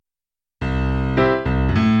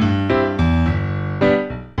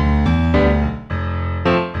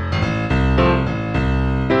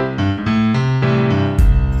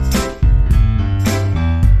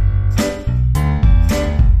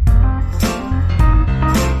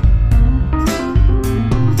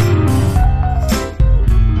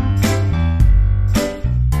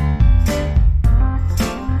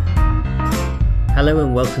Hello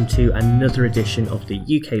and welcome to another edition of the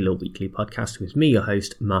UK Law Weekly podcast with me, your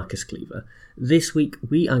host, Marcus Cleaver. This week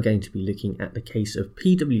we are going to be looking at the case of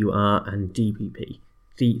PWR and DPP.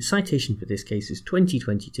 The citation for this case is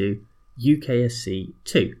 2022 UKSC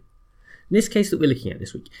 2. This case that we're looking at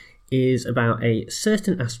this week is about a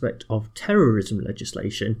certain aspect of terrorism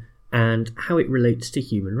legislation and how it relates to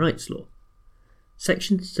human rights law.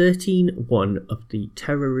 Section 13.1 of the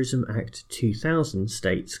Terrorism Act 2000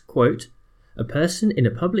 states, quote, "A person in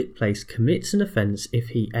a public place commits an offence if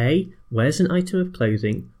he A. wears an item of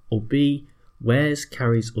clothing, or B. wears,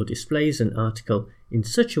 carries or displays an article in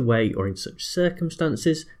such a way or in such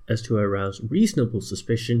circumstances as to arouse reasonable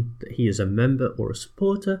suspicion that he is a member or a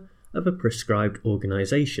supporter of a prescribed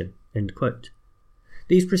organisation." End quote.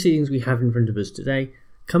 These proceedings we have in front of us today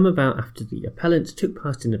come about after the appellants took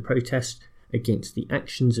part in a protest against the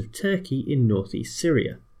actions of Turkey in northeast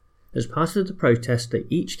Syria. As part of the protest, they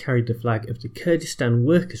each carried the flag of the Kurdistan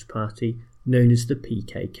Workers' Party, known as the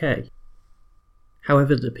PKK.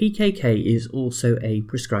 However, the PKK is also a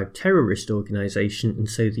prescribed terrorist organisation, and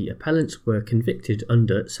so the appellants were convicted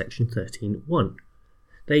under Section 13.1.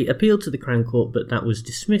 They appealed to the Crown Court, but that was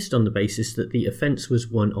dismissed on the basis that the offence was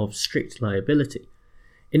one of strict liability.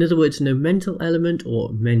 In other words, no mental element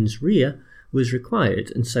or mens rea was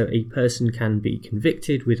required, and so a person can be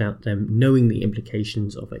convicted without them knowing the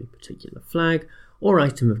implications of a particular flag or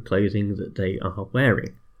item of clothing that they are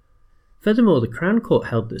wearing. Furthermore, the Crown Court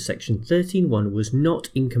held that Section 13.1 was not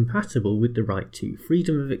incompatible with the right to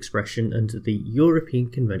freedom of expression under the European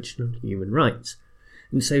Convention on Human Rights,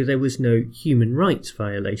 and so there was no human rights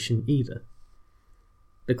violation either.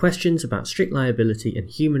 The questions about strict liability and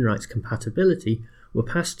human rights compatibility were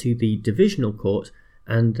passed to the Divisional Court,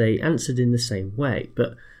 and they answered in the same way,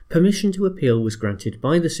 but permission to appeal was granted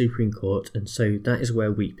by the Supreme Court, and so that is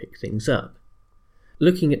where we pick things up.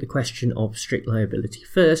 Looking at the question of strict liability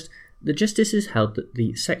first, the justices held that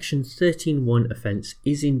the Section 13.1 offence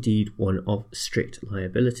is indeed one of strict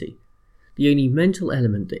liability. The only mental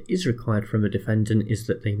element that is required from a defendant is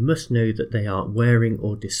that they must know that they are wearing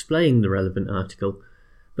or displaying the relevant article,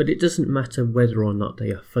 but it doesn't matter whether or not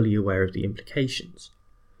they are fully aware of the implications.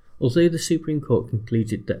 Although the Supreme Court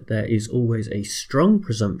concluded that there is always a strong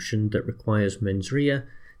presumption that requires mens rea,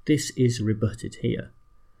 this is rebutted here.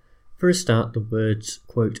 For a start, the words,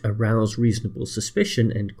 quote, "arouse reasonable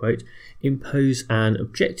suspicion," end quote, impose an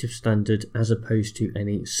objective standard as opposed to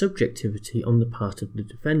any subjectivity on the part of the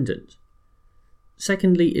defendant.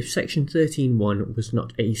 Secondly, if Section 13.1 was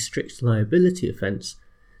not a strict liability offence,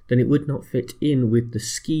 then it would not fit in with the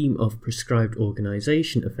scheme of prescribed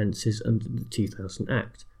organisation offences under the 2000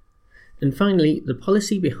 Act. And finally, the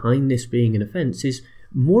policy behind this being an offence is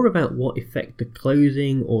more about what effect the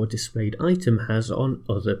clothing or displayed item has on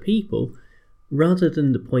other people, rather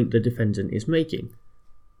than the point the defendant is making.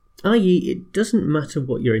 I.e., it doesn't matter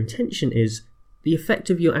what your intention is, the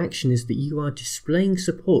effect of your action is that you are displaying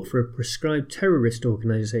support for a prescribed terrorist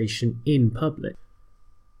organisation in public.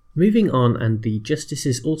 Moving on, and the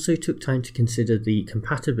justices also took time to consider the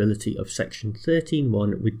compatibility of Section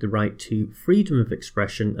 13.1 with the right to freedom of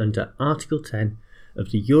expression under Article 10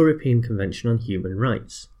 of the European Convention on Human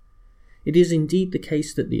Rights. It is indeed the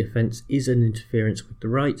case that the offence is an interference with the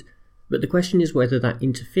right, but the question is whether that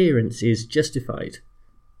interference is justified.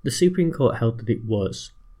 The Supreme Court held that it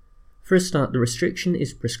was. For a start, the restriction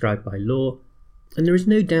is prescribed by law, and there is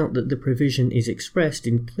no doubt that the provision is expressed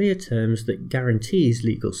in clear terms that guarantees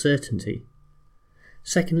legal certainty.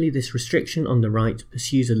 Secondly, this restriction on the right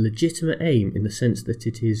pursues a legitimate aim in the sense that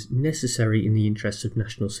it is necessary in the interests of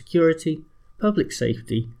national security, public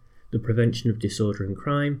safety, the prevention of disorder and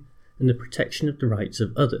crime, and the protection of the rights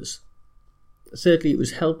of others. Thirdly, it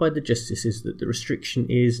was held by the justices that the restriction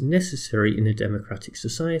is necessary in a democratic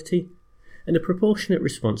society and a proportionate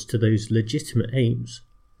response to those legitimate aims.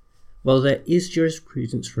 While there is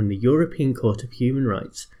jurisprudence from the European Court of Human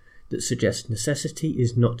Rights that suggests necessity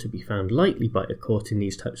is not to be found lightly by a court in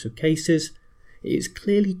these types of cases, it is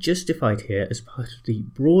clearly justified here as part of the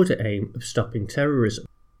broader aim of stopping terrorism.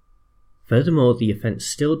 Furthermore, the offence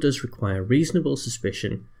still does require reasonable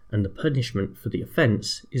suspicion, and the punishment for the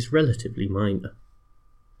offence is relatively minor.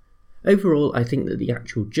 Overall, I think that the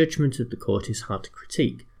actual judgment of the court is hard to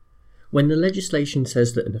critique. When the legislation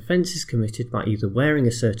says that an offence is committed by either wearing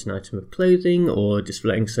a certain item of clothing or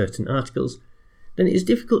displaying certain articles, then it is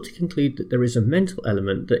difficult to conclude that there is a mental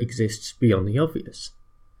element that exists beyond the obvious.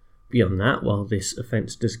 Beyond that, while this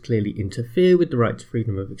offence does clearly interfere with the right to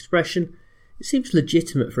freedom of expression, it seems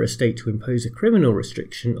legitimate for a state to impose a criminal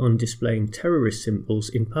restriction on displaying terrorist symbols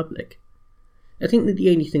in public. I think that the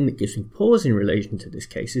only thing that gives me pause in relation to this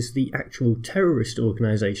case is the actual terrorist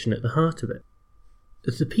organisation at the heart of it.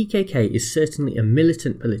 The PKK is certainly a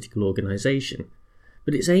militant political organisation,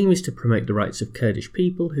 but its aim is to promote the rights of Kurdish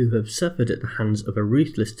people who have suffered at the hands of a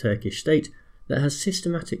ruthless Turkish state that has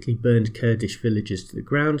systematically burned Kurdish villages to the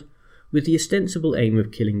ground, with the ostensible aim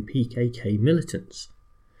of killing PKK militants.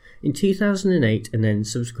 In 2008 and then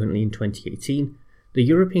subsequently in 2018, the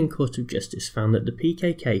European Court of Justice found that the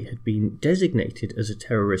PKK had been designated as a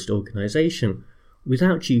terrorist organisation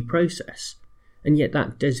without due process, and yet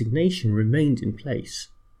that designation remained in place.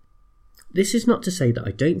 This is not to say that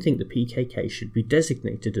I don't think the PKK should be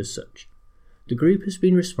designated as such. The group has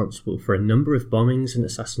been responsible for a number of bombings and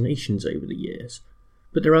assassinations over the years,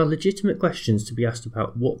 but there are legitimate questions to be asked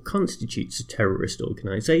about what constitutes a terrorist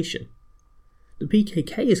organisation. The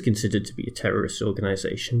PKK is considered to be a terrorist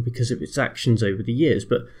organisation because of its actions over the years,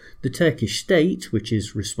 but the Turkish state, which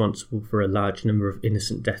is responsible for a large number of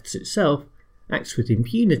innocent deaths itself, acts with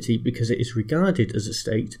impunity because it is regarded as a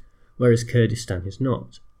state, whereas Kurdistan is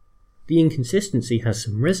not. The inconsistency has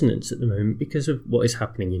some resonance at the moment because of what is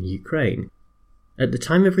happening in Ukraine. At the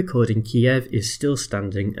time of recording, Kiev is still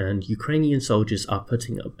standing and Ukrainian soldiers are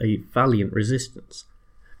putting up a valiant resistance.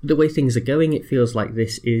 But the way things are going, it feels like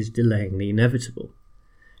this is delaying the inevitable.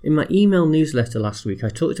 In my email newsletter last week, I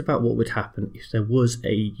talked about what would happen if there was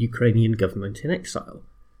a Ukrainian government in exile.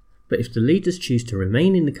 But if the leaders choose to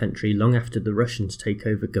remain in the country long after the Russians take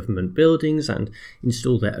over government buildings and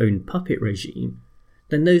install their own puppet regime,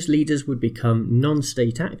 then those leaders would become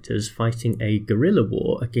non-state actors fighting a guerrilla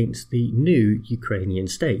war against the new Ukrainian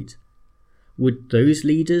state. Would those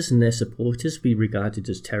leaders and their supporters be regarded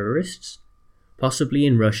as terrorists? Possibly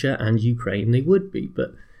in Russia and Ukraine they would be,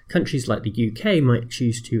 but countries like the UK might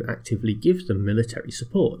choose to actively give them military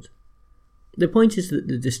support. The point is that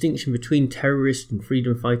the distinction between terrorist and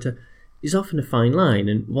freedom fighter is often a fine line,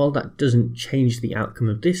 and while that doesn't change the outcome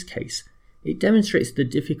of this case, it demonstrates the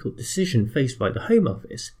difficult decision faced by the Home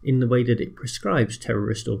Office in the way that it prescribes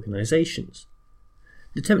terrorist organisations.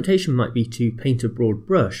 The temptation might be to paint a broad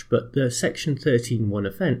brush, but the Section 13(1)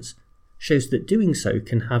 offence shows that doing so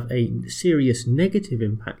can have a serious negative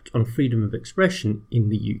impact on freedom of expression in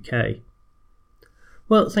the UK.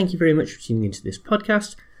 Well, thank you very much for tuning into this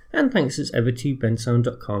podcast, and thanks as ever to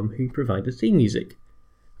bensound.com who provide the theme music.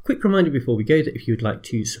 Quick reminder before we go that if you would like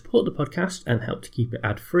to support the podcast and help to keep it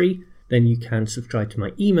ad-free, then you can subscribe to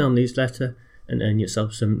my email newsletter and earn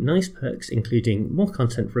yourself some nice perks, including more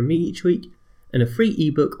content from me each week and a free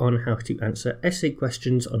ebook on how to answer essay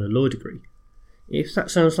questions on a law degree. If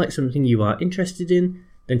that sounds like something you are interested in,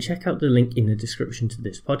 then check out the link in the description to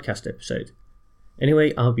this podcast episode.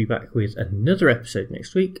 Anyway, I'll be back with another episode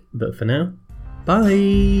next week, but for now,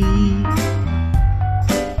 bye!